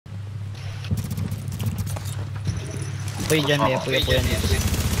apoy dyan, may apoy yan dito.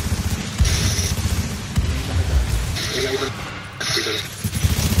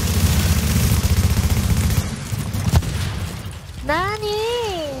 Nani?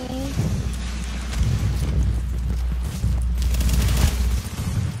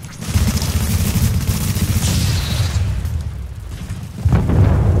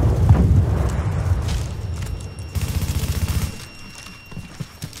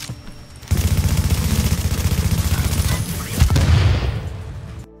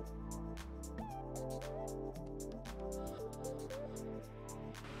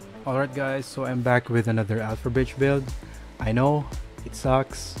 Alright guys, so I'm back with another Alpha Bridge build. I know, it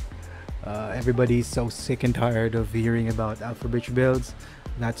sucks. Everybody's so sick and tired of hearing about Alpha Bridge builds.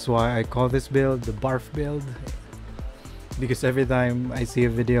 That's why I call this build the Barf Build. Because every time I see a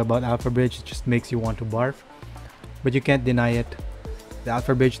video about Alpha Bridge, it just makes you want to barf. But you can't deny it. The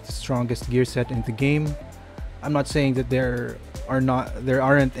Alpha Bridge is the strongest gear set in the game. I'm not saying that there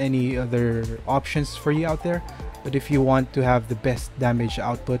aren't any other options for you out there. But if you want to have the best damage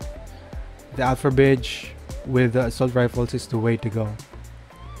output, the Alpha Bridge with the assault rifles is the way to go.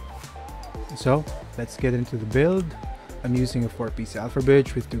 So let's get into the build. I'm using a 4-piece Alpha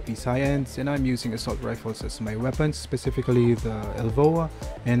Bridge with 2-piece high ends, and I'm using assault rifles as my weapons, specifically the Elvoa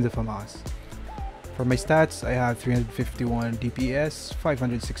and the FAMAS. For my stats, I have 351 DPS,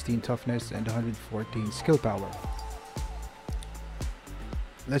 516 toughness, and 114 skill power.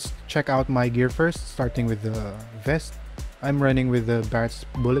 Let's check out my gear first, starting with the vest. I'm running with the Barrets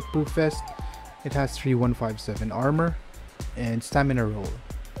bulletproof vest. It has 3157 armor and stamina roll.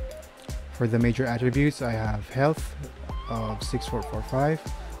 For the major attributes, I have health of 6445,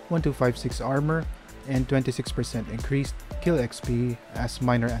 1256 armor, and 26% increased kill XP as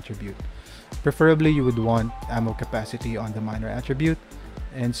minor attribute. Preferably you would want ammo capacity on the minor attribute,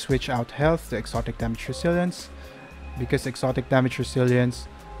 and switch out health to exotic damage resilience, because exotic damage resilience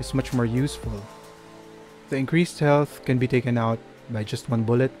is much more useful. The increased health can be taken out by just one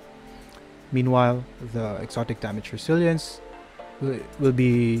bullet. Meanwhile, the exotic damage resilience will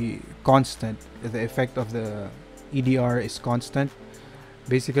be constant. The effect of the EDR is constant.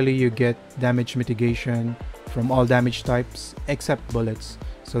 Basically, you get damage mitigation from all damage types except bullets.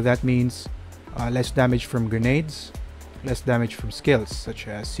 So that means less damage from grenades, less damage from skills such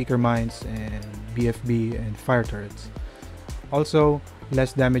as Seeker Mines and BFB and fire turrets. Also,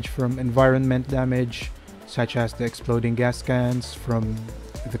 less damage from environment damage such as the exploding gas cans from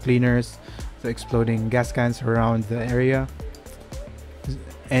the cleaners, the exploding gas cans around the area.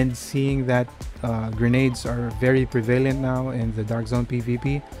 And seeing that grenades are very prevalent now in the Dark Zone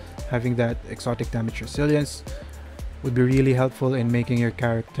PvP, having that exotic damage resilience would be really helpful in making your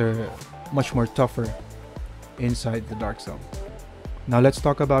character much more tougher inside the Dark Zone. Now let's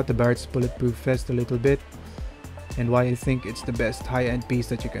talk about the Barrets bulletproof vest a little bit, and why I think it's the best high-end piece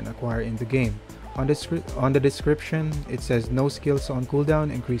that you can acquire in the game. On the description, it says no skills on cooldown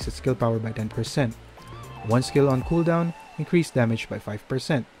increases skill power by 10%. 1 skill on cooldown increase damage by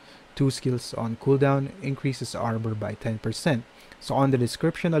 5%. 2 skills on cooldown increases armor by 10%. So on the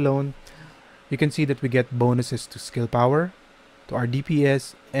description alone, you can see that we get bonuses to skill power, to our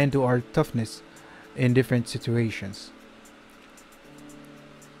DPS, and to our toughness in different situations.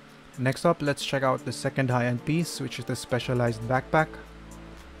 Next up, let's check out the second high-end piece, which is the specialized backpack.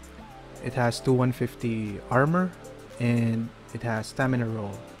 It has 2150 armor and it has stamina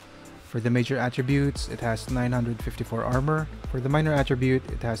roll. For the major attributes, it has 954 armor. For the minor attribute,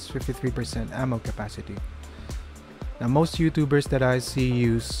 it has 53% ammo capacity. Now most YouTubers that I see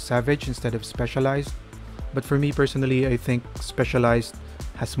use Savage instead of Specialized, but for me personally, I think Specialized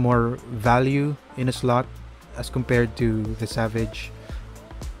has more value in a slot as compared to the Savage.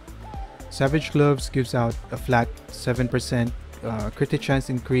 Savage Gloves gives out a flat 7% crit chance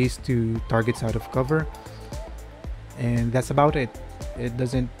increase to targets out of cover, and that's about it. It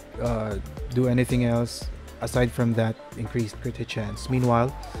doesn't do anything else aside from that increased crit chance. Meanwhile,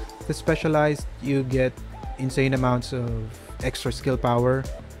 the Specialized, you get insane amounts of extra skill power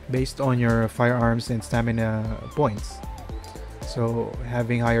based on your firearms and stamina points. So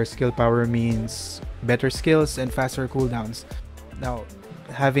having higher skill power means better skills and faster cooldowns. Now,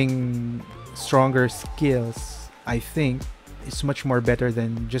 having stronger skills, I think, is much more better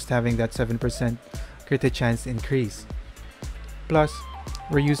than just having that 7% crit chance increase. Plus,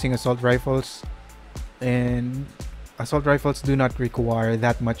 we're using assault rifles, and assault rifles do not require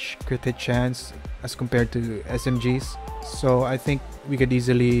that much crit chance as compared to SMGs. So I think we could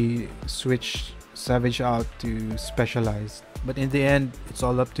easily switch Savage out to Specialized. But in the end, it's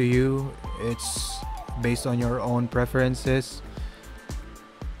all up to you. It's based on your own preferences.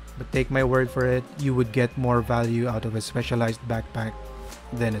 but take my word for it, you would get more value out of a specialized backpack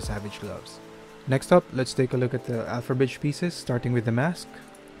than a Savage Gloves. Next up, let's take a look at the Alpha pieces, starting with the mask.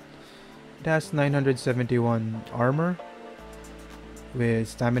 It has 971 armor with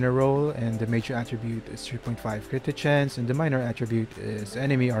stamina roll, and the major attribute is 3.5 crit chance, and the minor attribute is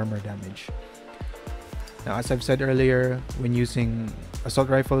enemy armor damage. Now, as I've said earlier, when using assault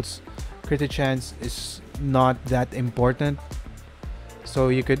rifles, crit chance is not that important, so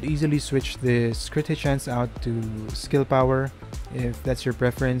you could easily switch this crit chance out to skill power if that's your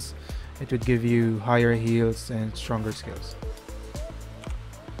preference. It would give you higher heals and stronger skills.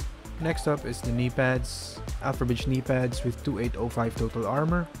 Next up is the knee pads. Alpha Bridge knee pads with 2805 total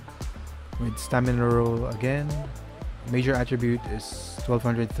armor with stamina roll again. Major attribute is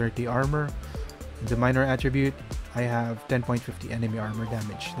 1230 armor. The minor attribute, I have 10.50 enemy armor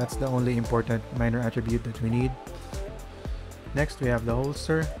damage. That's the only important minor attribute that we need. Next we have the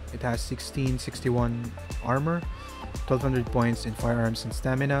holster. It has 1661 armor, 1200 points in firearms and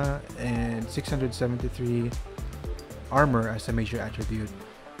stamina, and 673 armor as a major attribute.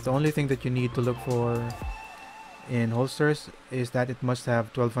 The only thing that you need to look for in holsters is that it must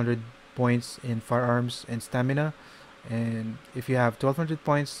have 1200 points in firearms and stamina, and if you have 1200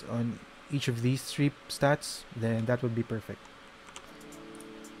 points on each of these three stats, then that would be perfect.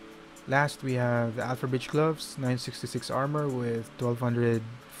 Last we have the Alpha Bridge gloves, 966 armor with 1200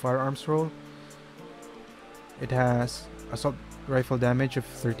 firearms roll. It has assault rifle damage of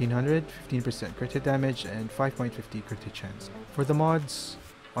 1300, 15% crit hit damage, and 5.50 crit hit chance. For the mods,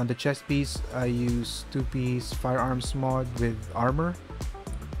 on the chest piece, I use 2-piece firearms mod with armor.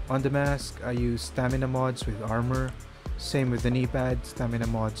 On the mask, I use stamina mods with armor. Same with the knee pad, stamina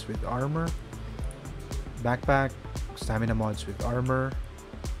mods with armor. Backpack, stamina mods with armor.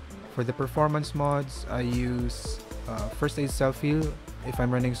 For the performance mods, I use first aid self-heal if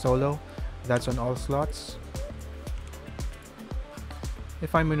I'm running solo. That's on all slots.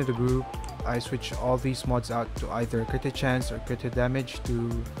 If I'm in the group, I switch all these mods out to either crit hit chance or crit hit damage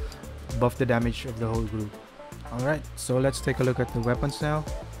to buff the damage of the whole group. Alright, so let's take a look at the weapons now.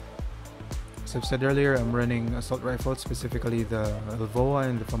 As I've said earlier, I'm running assault rifles, specifically the Elvoa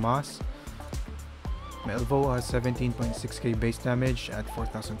and the FAMAS. My Elvoa has 17.6k base damage at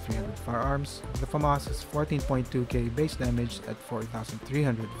 4300 firearms. The FAMAS has 14.2k base damage at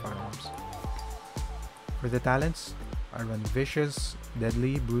 4300 firearms. For the talents, I run Vicious,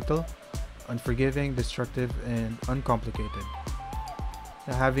 Deadly, Brutal, Unforgiving, Destructive, and Uncomplicated.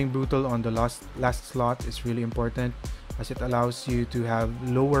 Now, having Brutal on the last slot is really important, as it allows you to have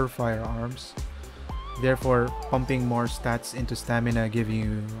lower firearms, therefore pumping more stats into stamina, giving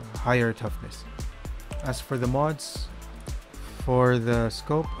you higher toughness. As for the mods, for the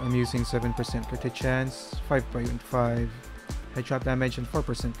scope, I'm using 7% crit hit chance, 5.5 headshot damage, and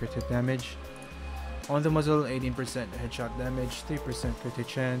 4% crit hit damage. On the muzzle, 18% headshot damage, 3% crit hit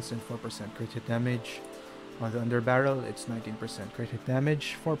chance, and 4% crit hit damage. On the underbarrel, it's 19% crit hit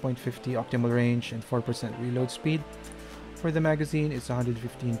damage, 4.50 optimal range, and 4% reload speed. For the magazine, it's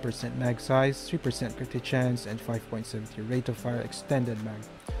 115% mag size, 3% crit hit chance, and 5.70 rate of fire extended mag.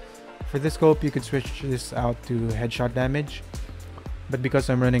 For the scope, you could switch this out to headshot damage, but because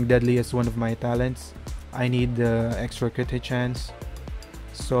I'm running Deadly as one of my talents, I need the extra crit hit chance,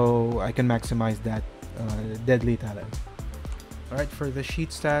 so I can maximize that Deadly talent. Alright, for the sheet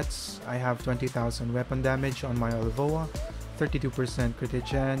stats, I have 20,000 weapon damage on my Elvoa, 32% crit hit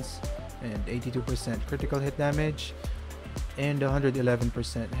chance, and 82% critical hit damage, and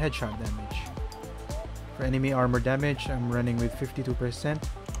 111% headshot damage. For enemy armor damage, I'm running with 52%.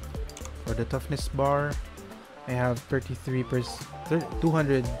 For the toughness bar, I have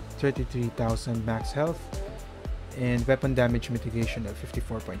 233,000 max health, and weapon damage mitigation of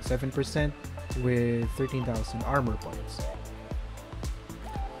 54.7% with 13,000 armor points.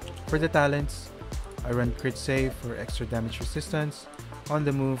 For the talents, I run crit save for extra damage resistance, on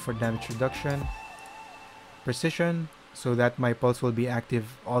the move for damage reduction, precision so that my pulse will be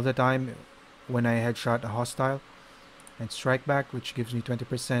active all the time when I headshot a hostile, and strike back, which gives me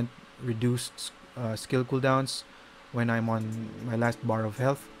 20% reduced skill cooldowns when I'm on my last bar of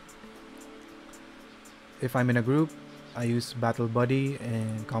health. If I'm in a group, I use Battle Buddy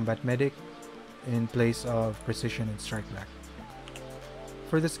and Combat Medic in place of Precision and Strike Back.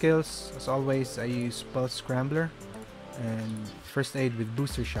 For the skills, as always, I use Pulse Scrambler and First Aid with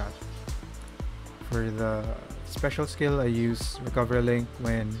Booster Shot. For the special skill, I use Recovery Link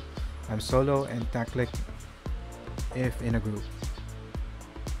when I'm solo and Tactic if in a group.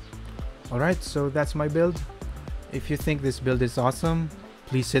 Alright, so that's my build. If you think this build is awesome,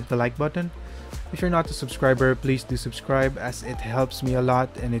 please hit the like button. If you're not a subscriber, please do subscribe as it helps me a lot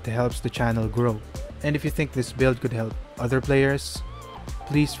and it helps the channel grow. And if you think this build could help other players,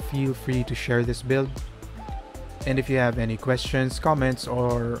 please feel free to share this build. And if you have any questions, comments,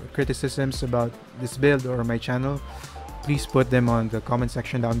 or criticisms about this build or my channel, please put them on the comment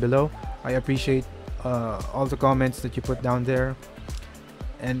section down below. I appreciate all the comments that you put down there,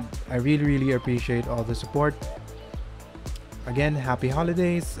 and I really appreciate all the support. Again, happy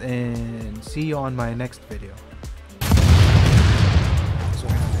holidays and see you on my next video.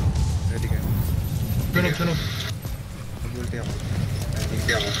 Ready ka? Sunog. Mag-ulti ako.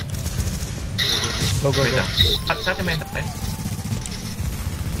 Go. Sa atin may tayo.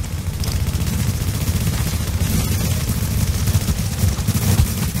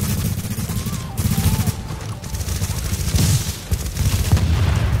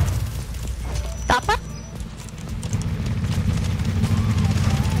 Dapat?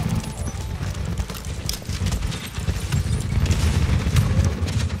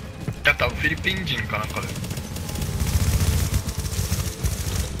やったフィリピン人かなんかで